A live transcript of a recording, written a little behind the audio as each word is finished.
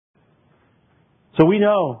So we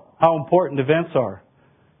know how important events are.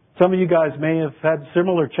 Some of you guys may have had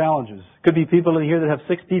similar challenges. Could be people in here that have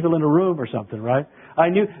 6 people in a room or something, right? I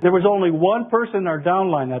knew there was only one person in our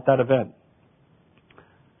downline at that event.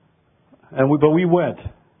 But we went.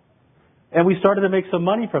 And we started to make some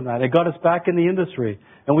money from that. It got us back in the industry.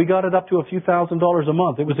 And we got it up to a few $1,000s a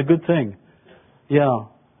month. It was a good thing. Yeah.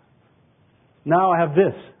 Now I have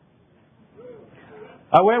this.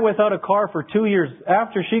 I went without a car for 2 years.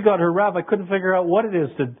 After she got her RAV, I couldn't figure out what it is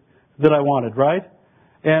that I wanted, right?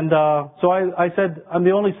 And so I said, I'm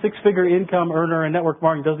the only 6-figure income earner in network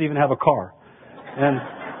marketing who doesn't even have a car. And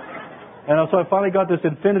so I finally got this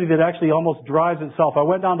Infiniti that actually almost drives itself. I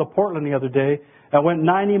went down to Portland the other day. I went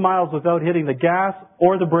 90 miles without hitting the gas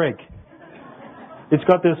or the brake. It's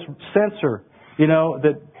got this sensor,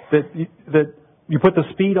 that you put the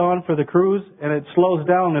speed on for the cruise, and it slows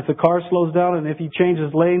down. If the car slows down, and if he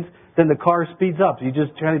changes lanes, then the car speeds up. So you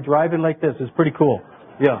just kind of drive in like this. It's pretty cool.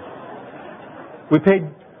 Yeah. We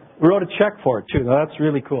wrote a check for it too. Now, that's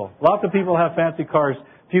really cool. Lots of people have fancy cars.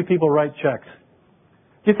 Few people write checks.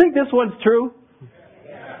 Do you think this one's true?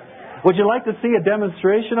 Would you like to see a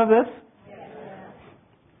demonstration of this?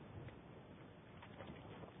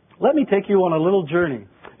 Let me take you on a little journey.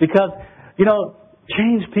 Because,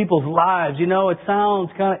 change people's lives. It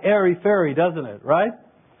sounds kind of airy-fairy, doesn't it? Right?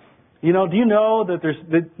 Do you know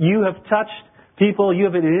that you have touched people, you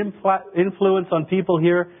have an influence on people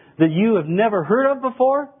here that you have never heard of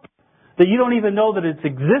before? That you don't even know that it's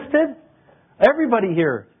existed? Everybody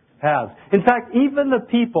here has. In fact, even the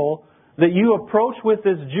people that you approach with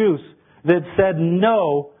this juice that said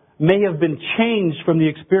no may have been changed from the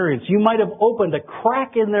experience. You might have opened a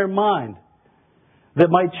crack in their mind that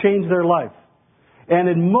might change their life. And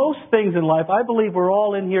in most things in life, I believe we're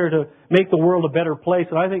all in here to make the world a better place.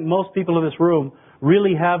 And I think most people in this room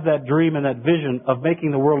really have that dream and that vision of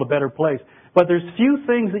making the world a better place. But there's few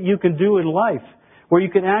things that you can do in life where you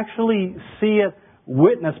can actually see it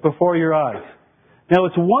witnessed before your eyes. Now,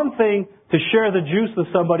 it's one thing to share the juice with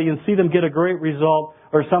somebody and see them get a great result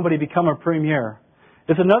or somebody become a premier.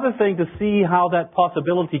 It's another thing to see how that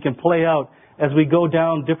possibility can play out as we go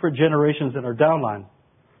down different generations in our downline.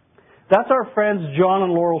 That's our friends John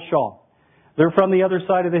and Laurel Shaw. They're from the other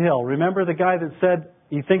side of the hill. Remember the guy that said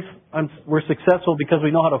he thinks we're successful because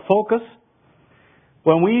we know how to focus?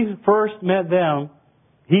 When we first met them,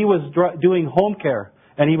 he was doing home care.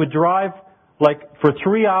 And he would drive for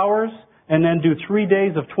 3 hours and then do 3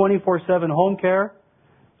 days of 24/7 home care.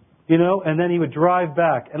 And then he would drive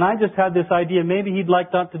back. And I just had this idea, maybe he'd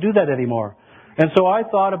like not to do that anymore. And so I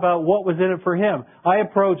thought about what was in it for him. I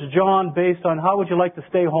approached John based on how would you like to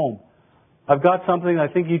stay home? I've got something I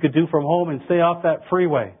think you could do from home and stay off that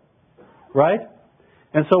freeway. Right?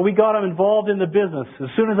 And so we got him involved in the business. As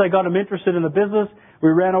soon as I got him interested in the business, we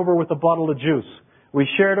ran over with a bottle of juice. We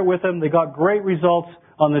shared it with them. They got great results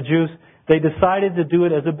on the juice. They decided to do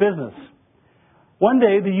it as a business. One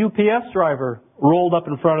day, the UPS driver rolled up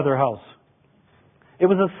in front of their house. It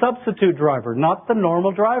was a substitute driver, not the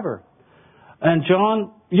normal driver. And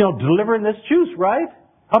John, delivering this juice, right?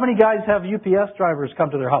 How many guys have UPS drivers come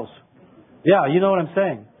to their house? Yeah, you know what I'm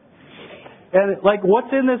saying. And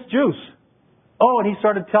what's in this juice? Oh, and he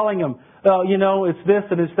started telling him, it's this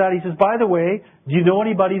and it's that. He says, by the way, do you know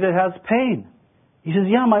anybody that has pain? He says,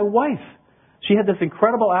 yeah, my wife. She had this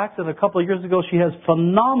incredible accident a couple of years ago. She has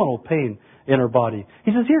phenomenal pain in her body.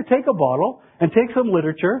 He says, here, take a bottle and take some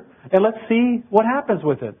literature and let's see what happens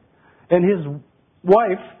with it. And his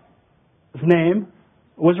wife's name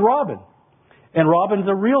was Robin. And Robin's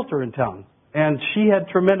a realtor in town. And she had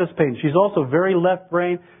tremendous pain. She's also very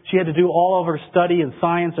left-brained. She had to do all of her study and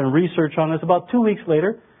science and research on this. About 2 weeks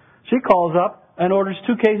later, she calls up and orders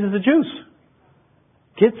 2 cases of juice.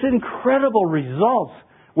 Gets incredible results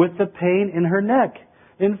with the pain in her neck.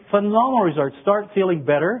 In phenomenal results. Starts feeling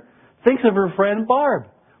better. Thinks of her friend Barb.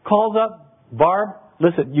 Calls up, Barb,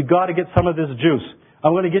 listen, you got to get some of this juice.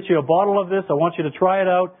 I'm going to get you a bottle of this. I want you to try it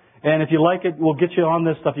out. And if you like it, we'll get you on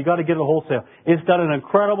this stuff. You got to get it wholesale. It's done an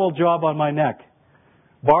incredible job on my neck.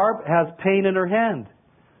 Barb has pain in her hand.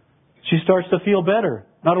 She starts to feel better.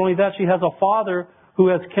 Not only that, she has a father who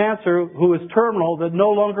has cancer, who is terminal, that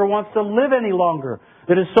no longer wants to live any longer.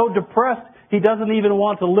 That is so depressed, he doesn't even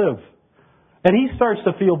want to live. And he starts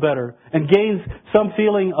to feel better and gains some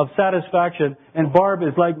feeling of satisfaction. And Barb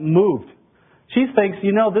is moved. She thinks,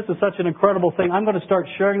 this is such an incredible thing. I'm going to start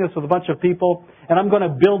sharing this with a bunch of people and I'm going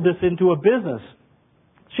to build this into a business.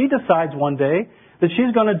 She decides one day that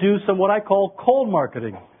she's going to do some what I call cold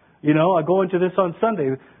marketing. I go into this on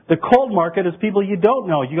Sunday. The cold market is people you don't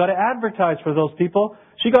know. You got to advertise for those people.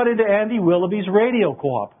 She got into Andy Willoughby's radio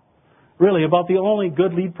co-op. Really, about the only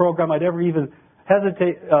good lead program I'd ever even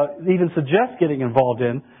even suggest getting involved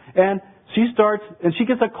in. And she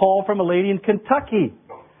gets a call from a lady in Kentucky.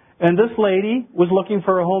 And this lady was looking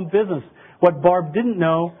for a home business. What Barb didn't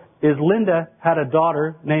know is Linda had a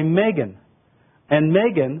daughter named Megan. And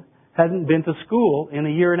Megan hadn't been to school in a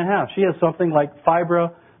year and a half. She has something like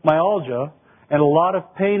fibromyalgia and a lot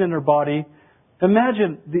of pain in her body.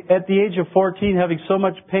 Imagine at the age of 14 having so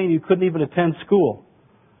much pain you couldn't even attend school.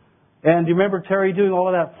 And do you remember Terry doing all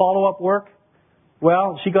of that follow-up work?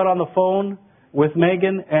 Well, she got on the phone with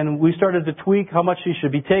Megan and we started to tweak how much she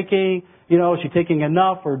should be taking. You know, is she taking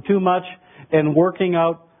enough or too much? And working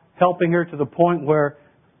out, helping her to the point where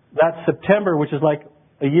that September, which is like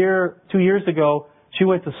 2 years ago, she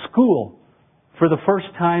went to school for the first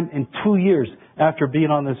time in 2 years after being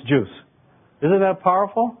on this juice. Isn't that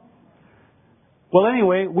powerful? Well,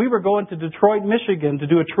 anyway, we were going to Detroit, Michigan to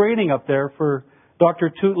do a training up there for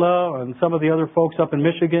Dr. Tutla and some of the other folks up in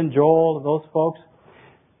Michigan, Joel and those folks.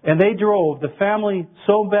 And they drove, the family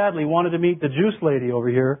so badly wanted to meet the juice lady over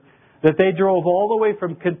here, that they drove all the way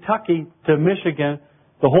from Kentucky to Michigan,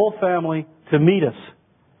 the whole family, to meet us.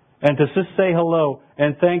 And to just say hello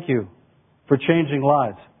and thank you for changing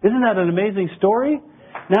lives. Isn't that an amazing story?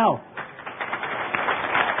 Now,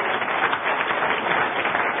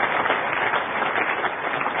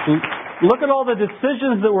 look at all the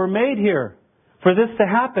decisions that were made here for this to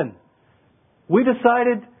happen. We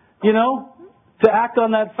decided, to act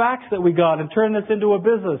on that fax that we got and turn this into a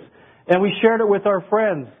business. And we shared it with our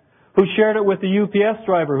friends, who shared it with the UPS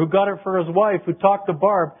driver, who got it for his wife, who talked to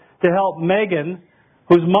Barb to help Megan,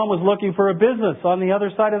 whose mom was looking for a business on the other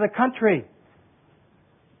side of the country.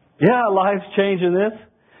 Yeah, lives change in this.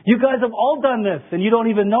 You guys have all done this, and you don't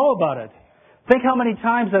even know about it. Think how many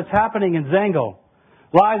times that's happening in Zango.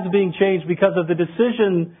 Lives being changed because of the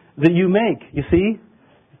decision that you make, you see?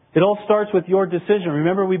 It all starts with your decision.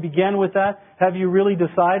 Remember we began with that? Have you really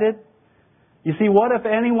decided? You see, what if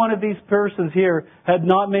any one of these persons here had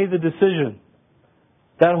not made the decision?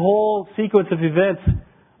 That whole sequence of events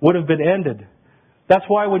would have been ended. That's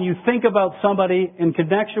why when you think about somebody in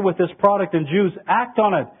connection with this product and juice, act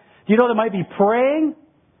on it. Do you know they might be praying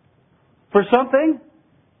for something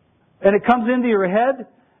and it comes into your head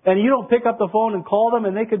and you don't pick up the phone and call them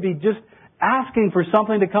and they could be just asking for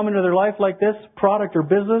something to come into their life like this, product or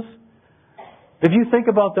business? If you think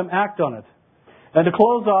about them, act on it. And to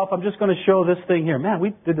close off, I'm just going to show this thing here. Man,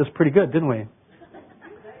 we did this pretty good, didn't we?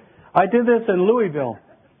 I did this in Louisville.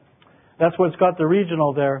 That's what's got the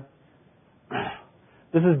regional there.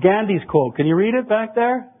 This is Gandhi's quote. Can you read it back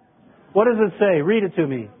there? What does it say? Read it to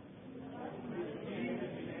me.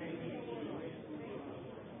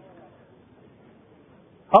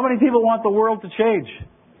 How many people want the world to change?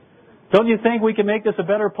 Don't you think we can make this a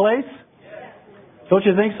better place? Don't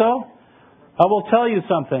you think so? I will tell you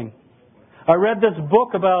something. I read this book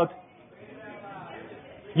about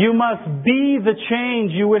you must be the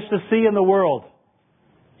change you wish to see in the world.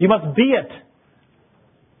 You must be it.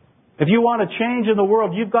 If you want to change in the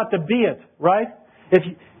world, you've got to be it, right?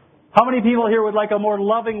 How many people here would like a more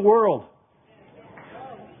loving world?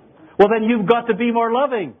 Well, then you've got to be more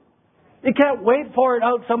loving. You can't wait for it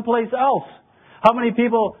out someplace else. How many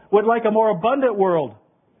people would like a more abundant world?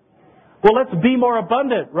 Well, let's be more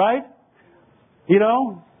abundant, right? You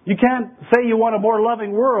can't say you want a more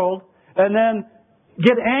loving world and then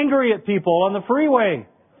get angry at people on the freeway,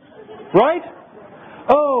 right?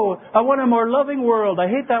 Oh, I want a more loving world. I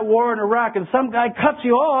hate that war in Iraq, and some guy cuts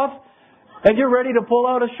you off and you're ready to pull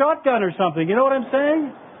out a shotgun or something. You know what I'm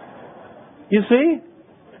saying? You see?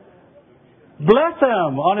 Bless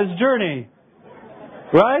him on his journey.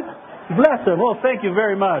 Right? Bless him. Well, thank you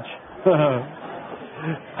very much.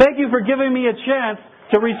 Thank you for giving me a chance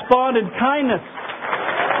to respond in kindness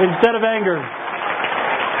instead of anger.